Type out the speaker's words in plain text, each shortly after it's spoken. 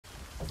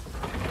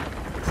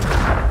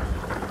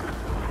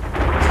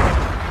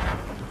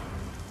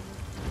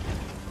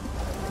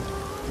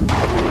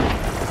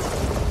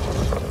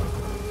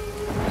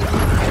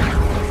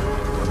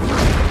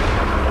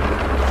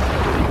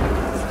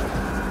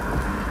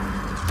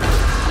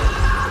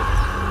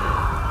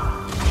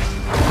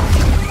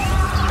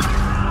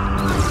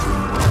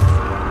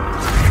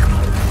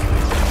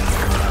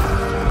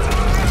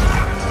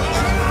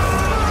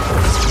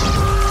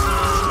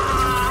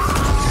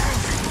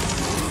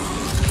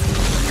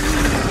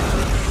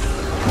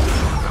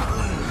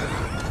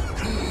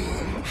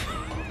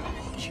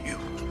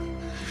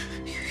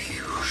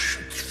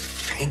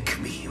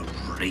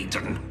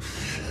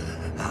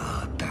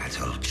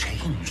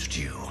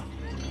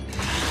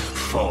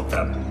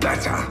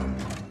better.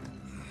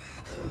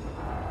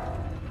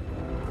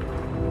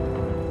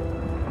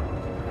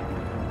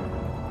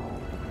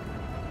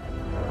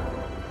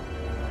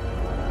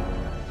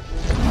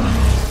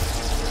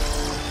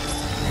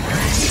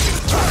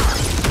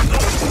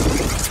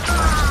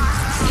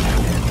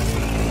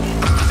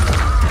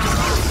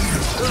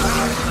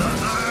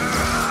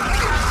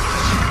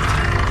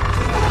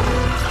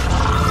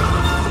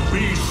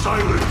 Be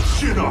silent,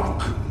 Shinnok!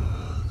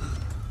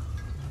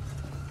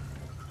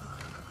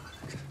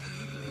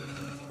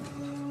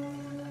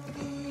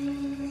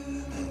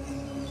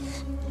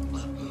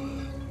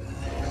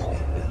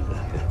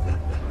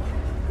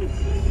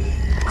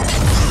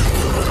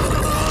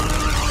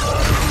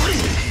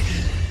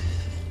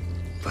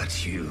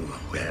 But you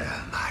wear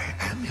my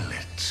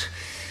amulet.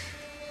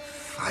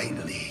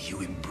 Finally,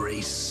 you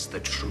embrace the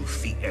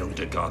truth the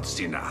Elder Gods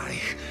deny.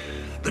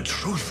 The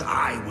truth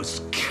I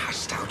was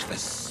cast out for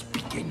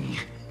speaking.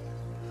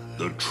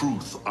 The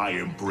truth I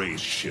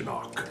embrace,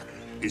 Shinnok,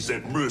 is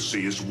that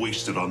mercy is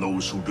wasted on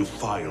those who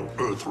defile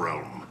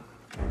Earthrealm.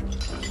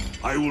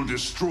 I will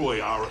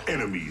destroy our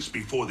enemies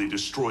before they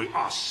destroy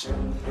us,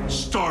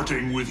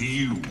 starting with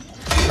you.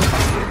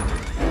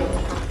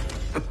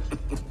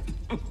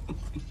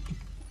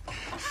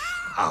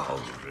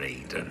 Oh,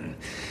 Raiden.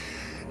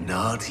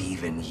 Not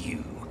even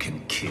you can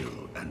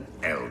kill an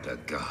Elder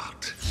God.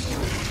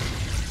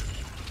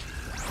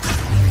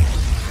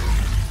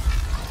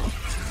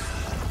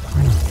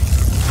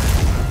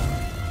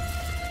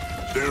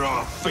 There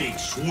are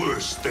fates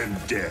worse than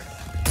death.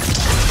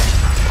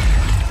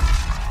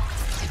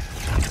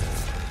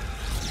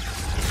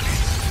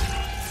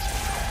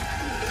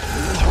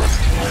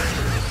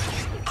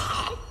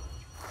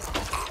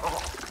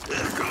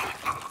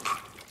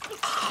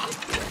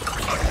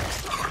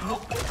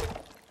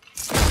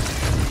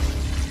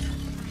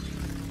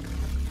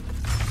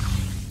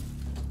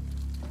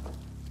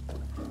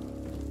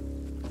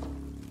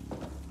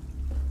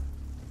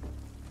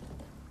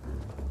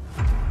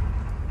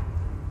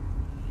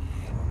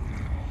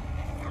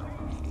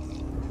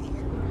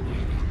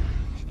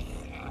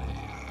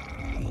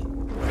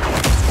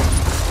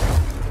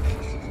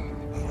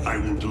 I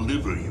will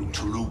deliver you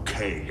to Liu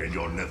Kang and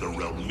your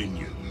Netherrealm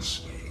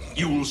minions.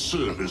 You will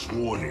serve as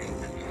warning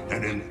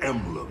and an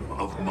emblem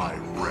of my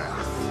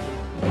wrath.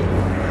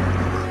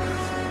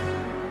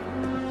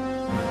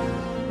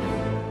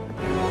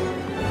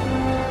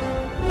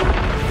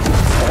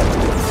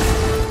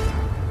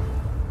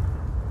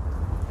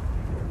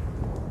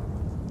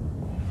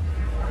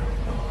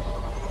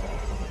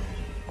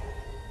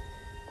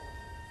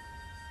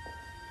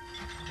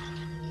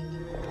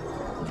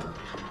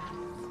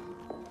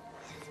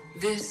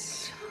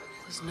 This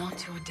was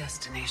not your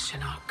destiny,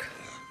 Shinnok.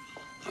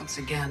 Once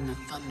again, the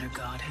Thunder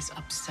God has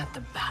upset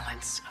the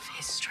balance of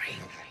history.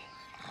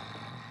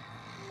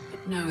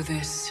 But know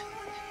this.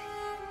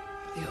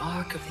 The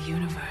arc of the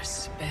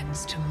universe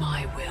bends to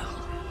my will.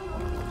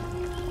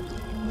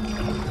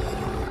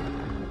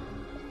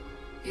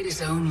 It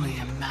is only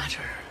a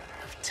matter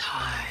of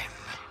time.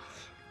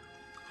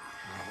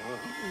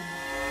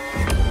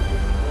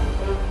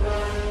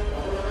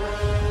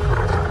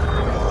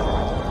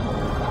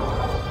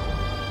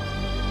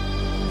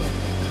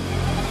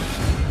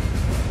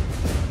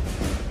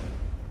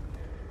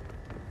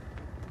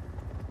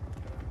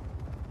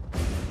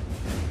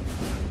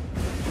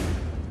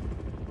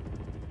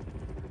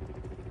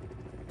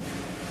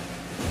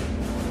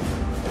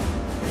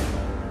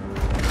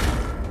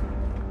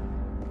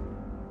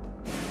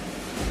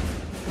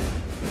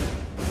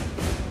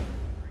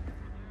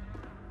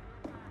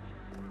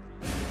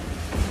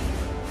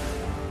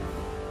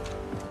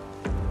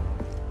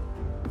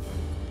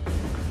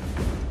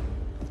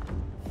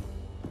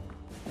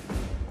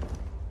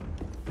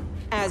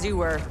 As you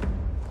were.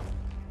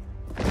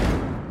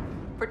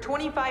 For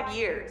 25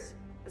 years,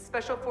 the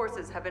Special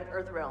Forces have been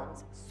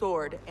Earthrealm's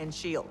sword and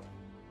shield.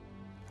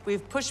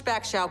 We've pushed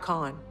back Shao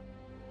Kahn,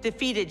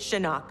 defeated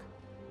Shinnok,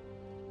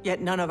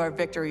 yet none of our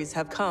victories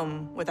have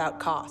come without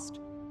cost.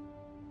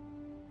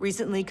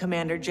 Recently,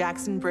 Commander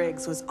Jackson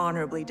Briggs was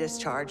honorably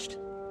discharged.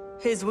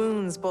 His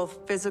wounds,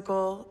 both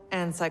physical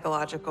and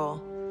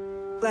psychological,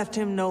 left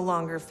him no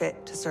longer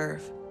fit to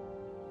serve.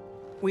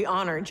 We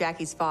honor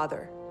Jackie's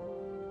father,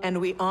 and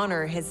we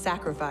honor his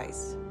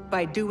sacrifice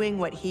by doing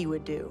what he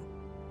would do.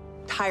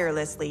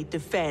 Tirelessly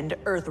defend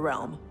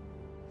Earthrealm.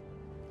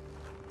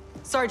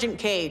 Sergeant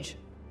Cage,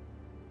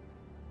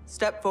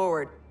 step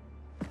forward.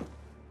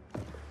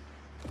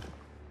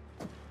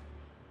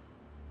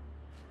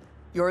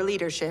 Your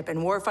leadership and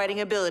warfighting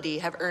ability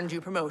have earned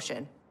you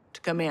promotion to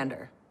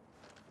Commander.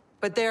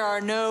 But there are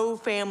no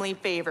family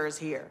favors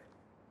here.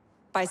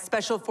 By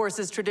Special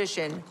Forces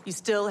tradition, you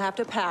still have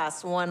to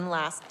pass one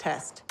last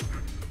test.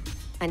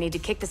 I need to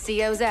kick the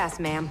CO's ass,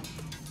 ma'am.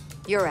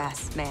 Your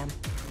ass, ma'am.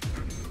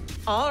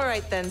 All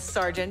right then,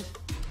 Sergeant.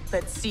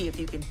 Let's see if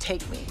you can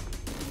take me.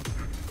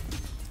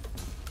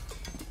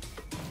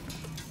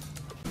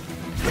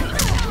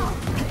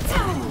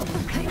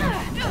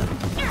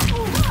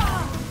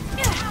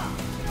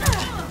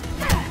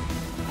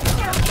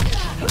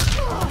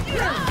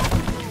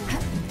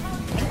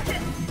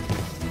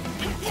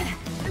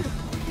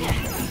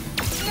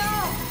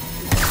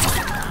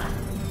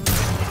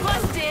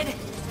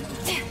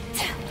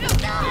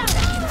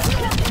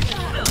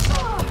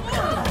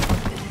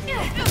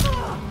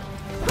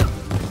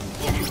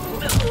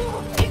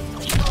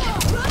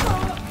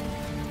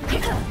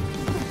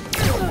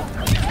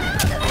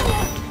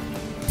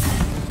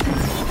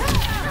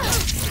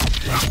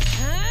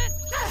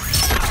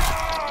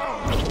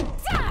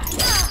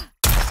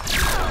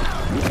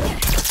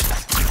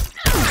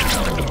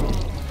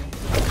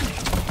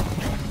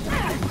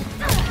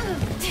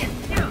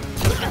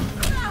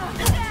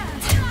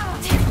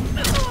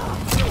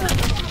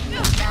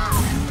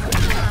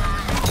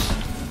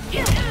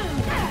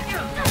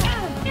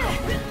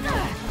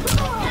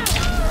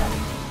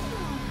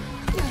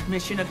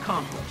 Mission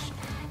accomplished.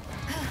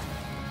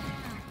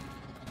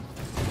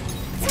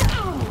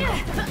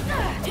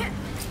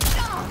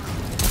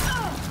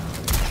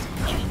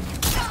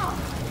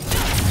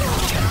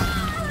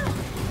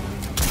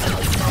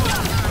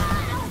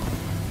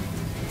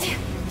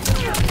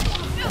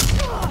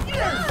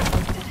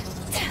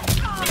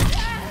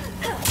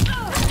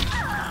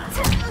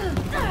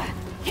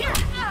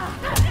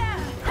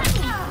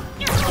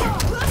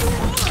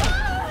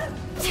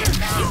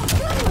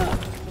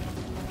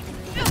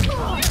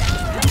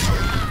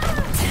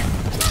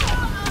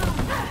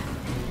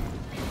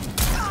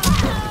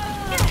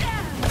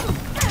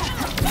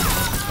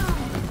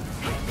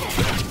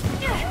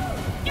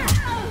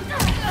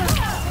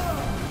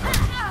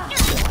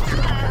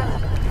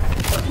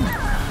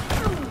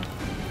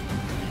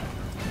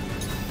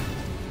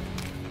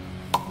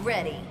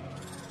 Ready.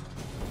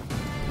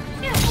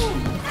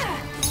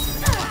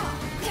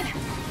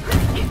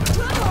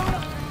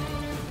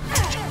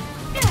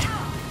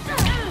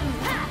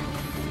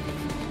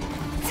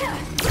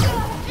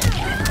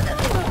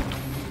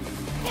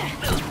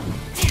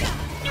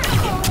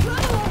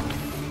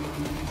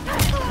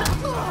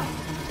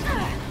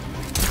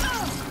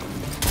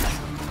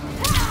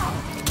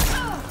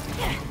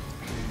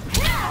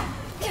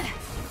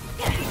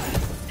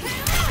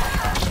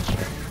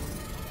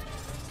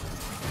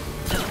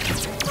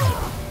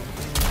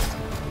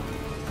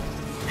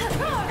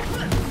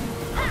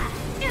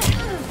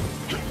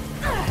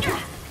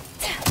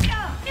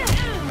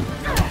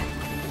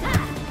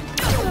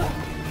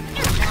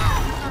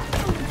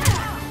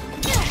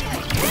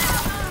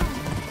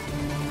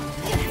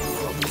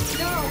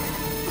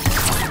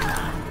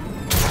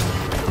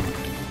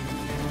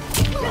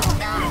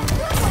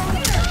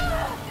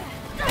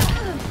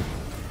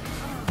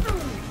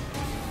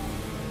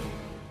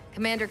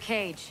 Commander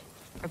Cage,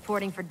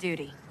 reporting for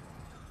duty.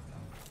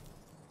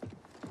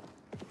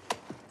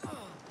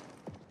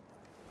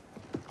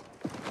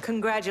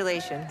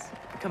 Congratulations,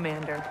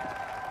 Commander.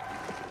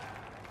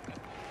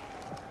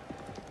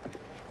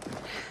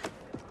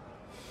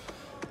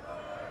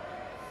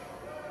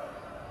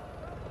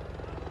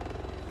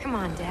 Come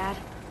on, Dad.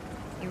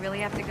 You really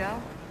have to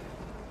go?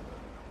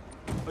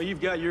 Well,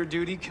 you've got your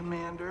duty,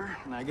 Commander,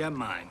 and I got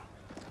mine.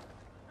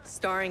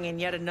 Starring in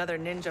yet another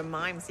Ninja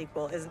Mime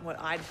sequel isn't what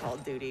I'd call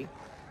duty.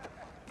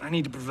 I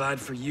need to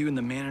provide for you in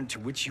the manner to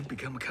which you've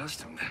become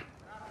accustomed.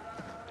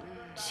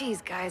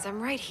 Jeez, guys,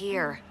 I'm right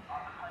here.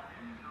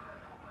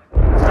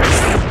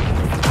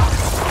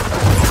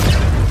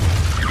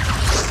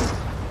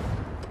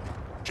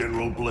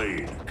 General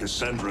Blade,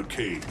 Cassandra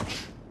Cage.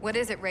 What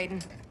is it,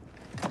 Raiden?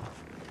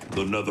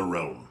 The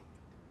Netherrealm.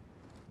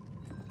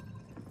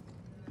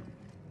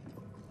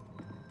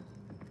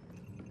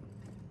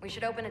 We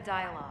should open a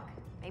dialogue.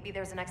 Maybe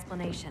there's an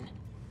explanation.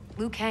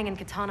 Liu Kang and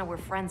Katana were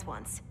friends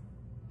once.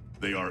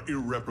 They are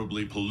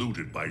irreparably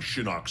polluted by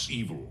Shinnok's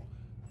evil.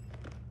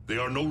 They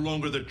are no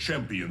longer the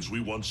champions we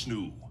once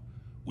knew.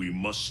 We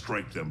must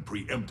strike them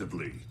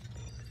preemptively.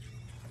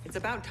 It's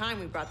about time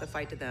we brought the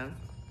fight to them.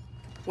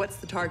 What's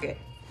the target?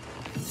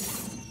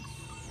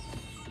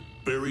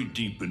 Buried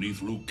deep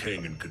beneath Liu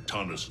Kang and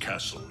Katana's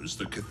castle is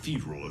the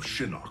Cathedral of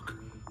Shinnok,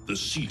 the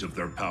seat of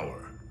their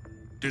power.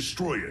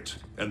 Destroy it,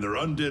 and their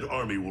undead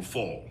army will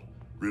fall,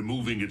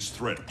 removing its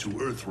threat to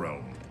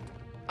Earthrealm.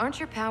 Aren't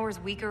your powers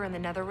weaker in the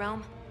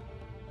Netherrealm?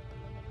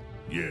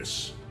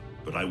 Yes,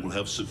 but I will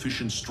have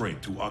sufficient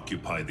strength to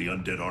occupy the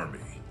undead army.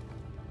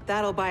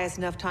 That'll buy us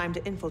enough time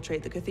to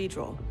infiltrate the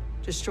cathedral.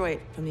 Destroy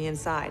it from the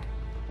inside.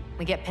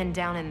 We get pinned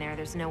down in there,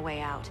 there's no way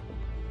out.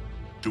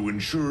 To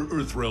ensure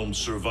Earthrealm's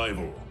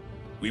survival,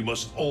 we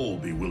must all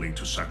be willing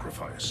to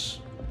sacrifice.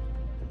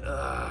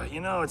 You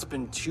know, it's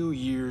been 2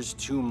 years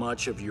too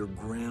much of your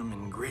grim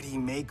and gritty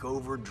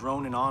makeover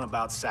droning on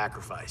about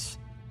sacrifice.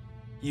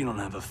 You don't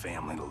have a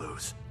family to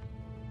lose.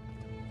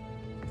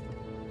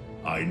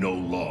 I know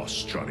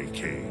loss, Johnny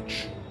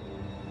Cage.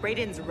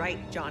 Raiden's right,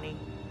 Johnny.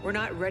 We're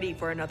not ready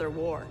for another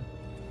war.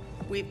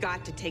 We've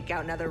got to take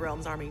out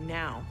Netherrealm's army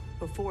now,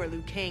 before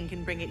Liu Kang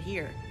can bring it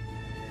here.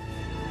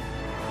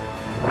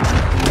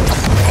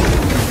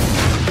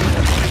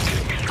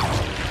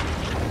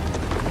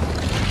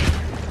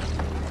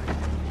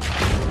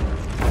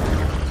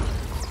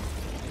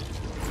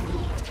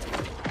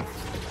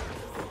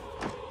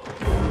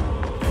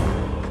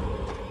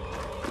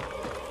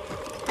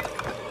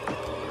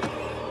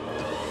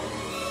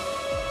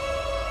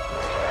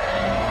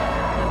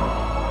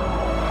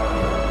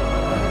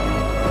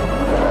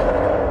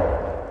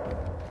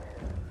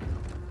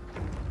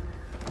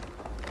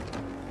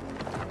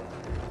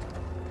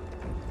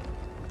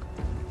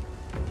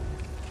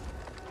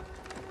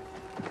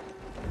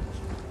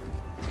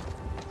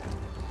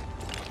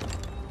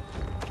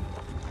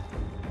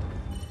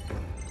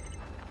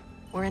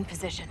 We're in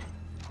position.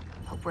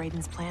 Hope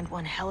Raiden's planned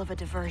one hell of a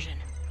diversion.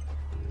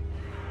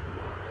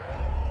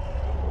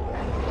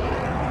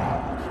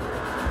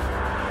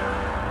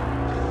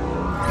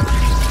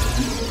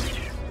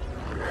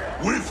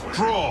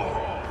 Withdraw,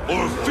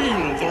 or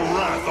feel the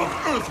wrath of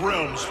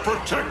Earthrealm's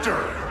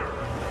protector!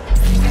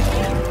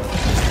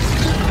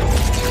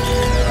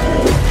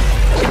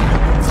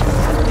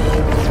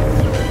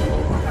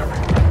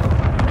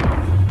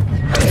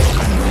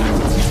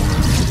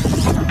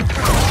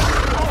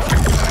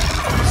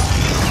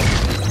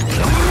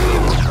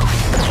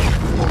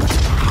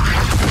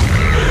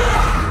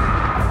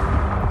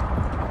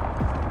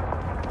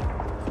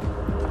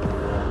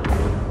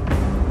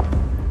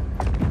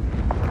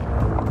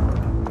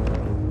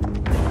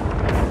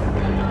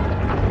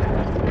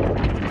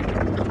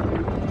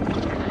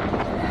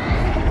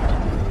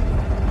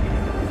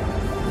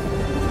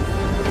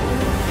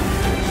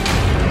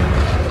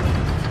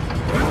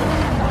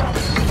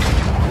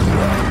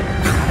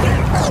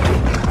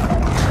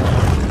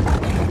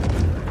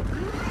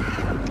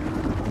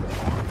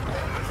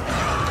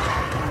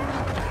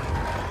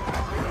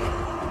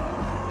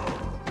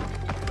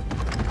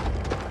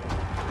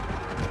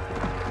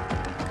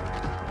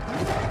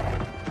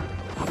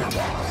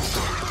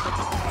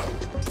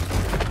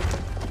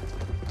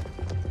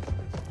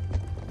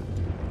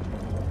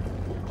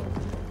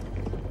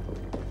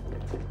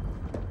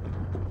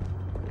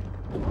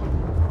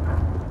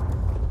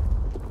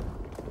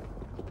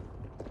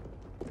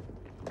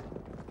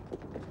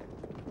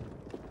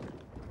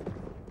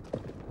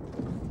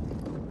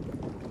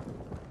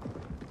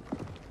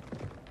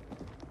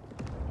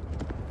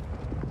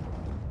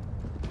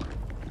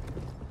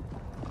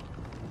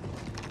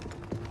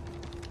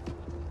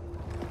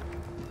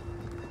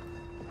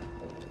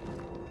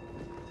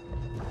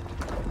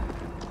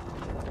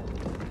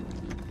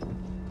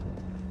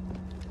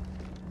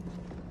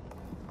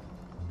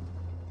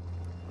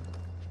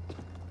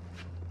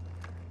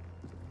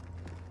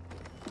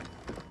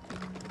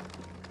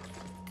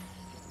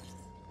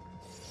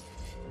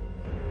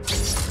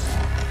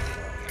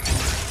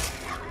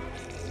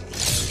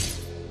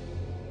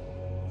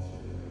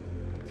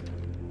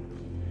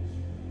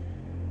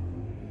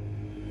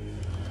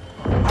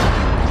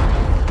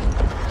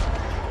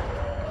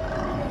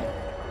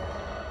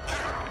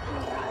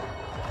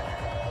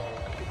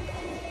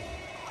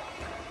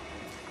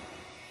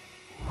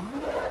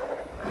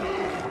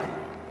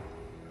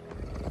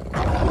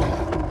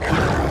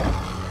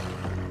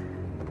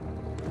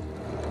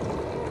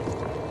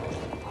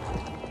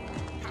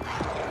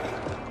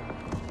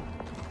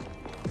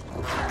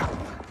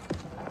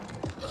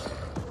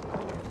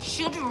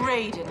 Should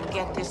Raiden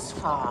get this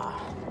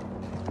far,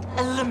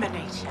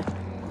 eliminate him.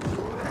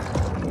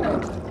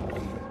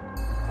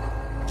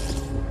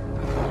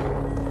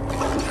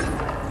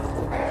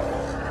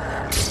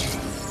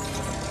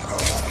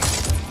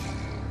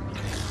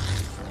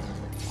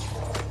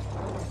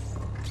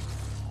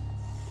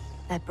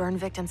 That burn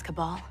victim's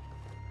Cabal?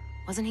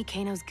 Wasn't he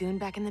Kano's goon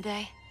back in the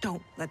day?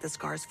 Don't let the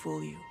scars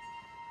fool you.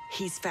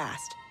 He's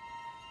fast.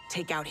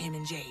 Take out him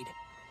and Jade.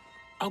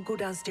 I'll go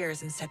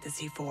downstairs and set the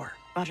C4.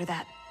 Roger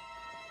that.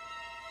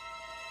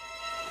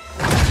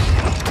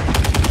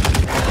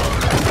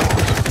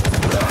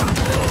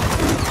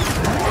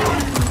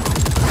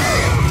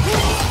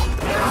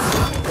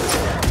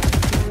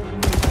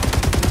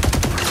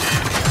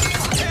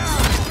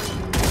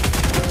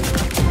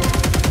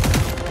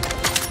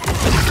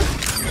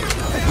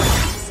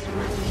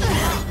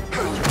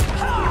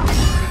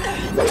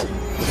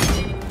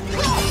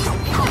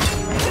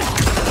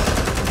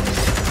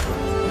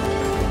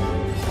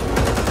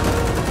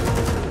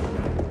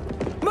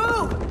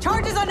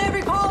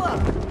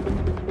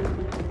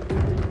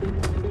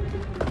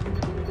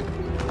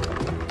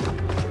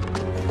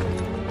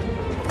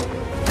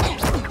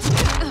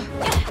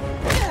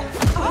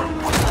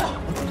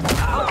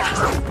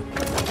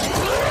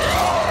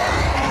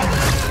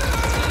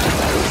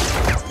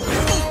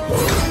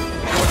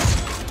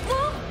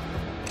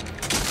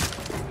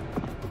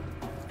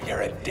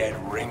 You're a dead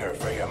ringer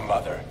for your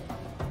mother.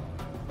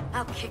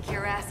 I'll kick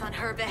your ass on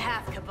her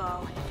behalf,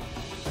 Cabal.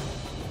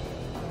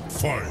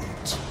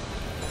 Fight!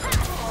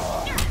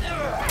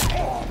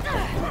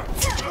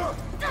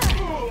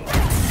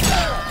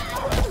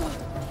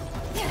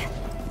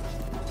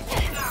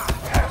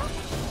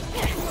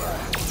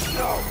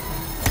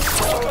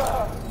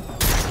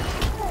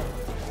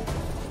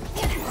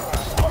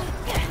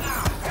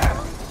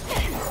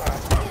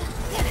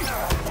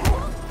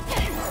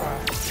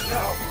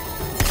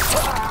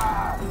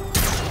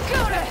 Go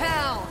to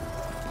hell!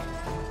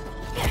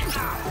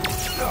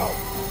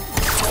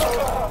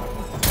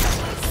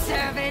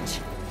 Savage!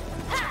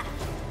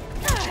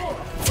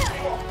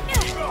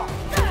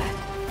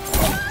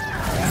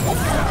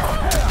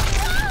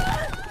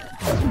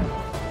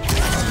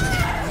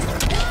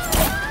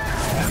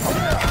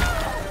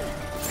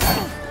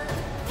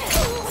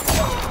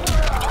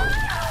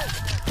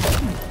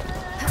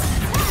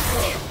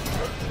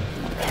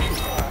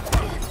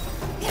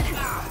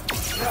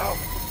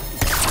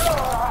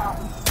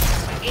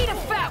 Eat a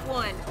fat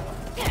one!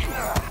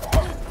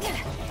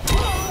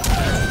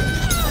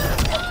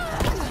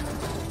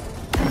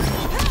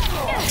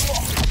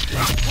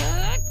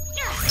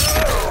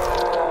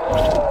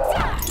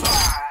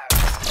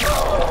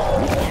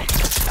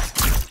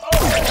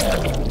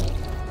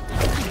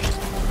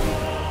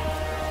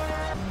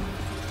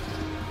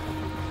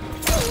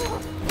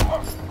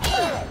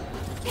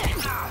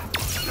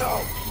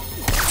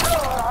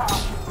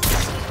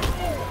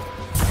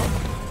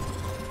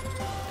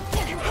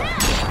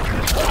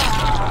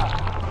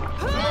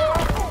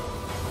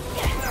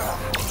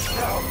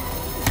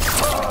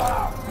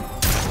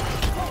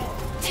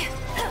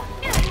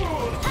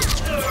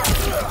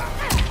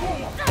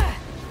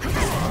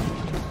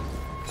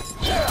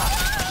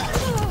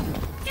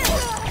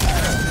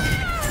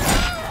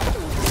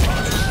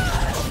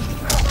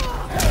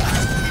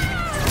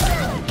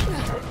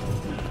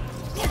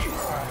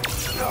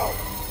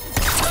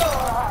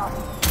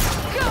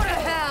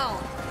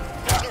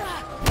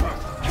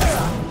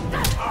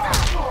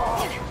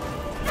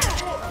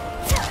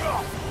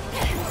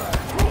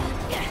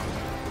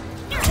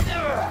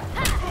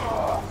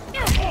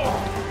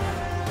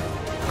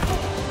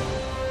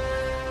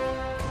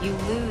 You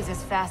lose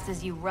as fast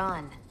as you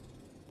run.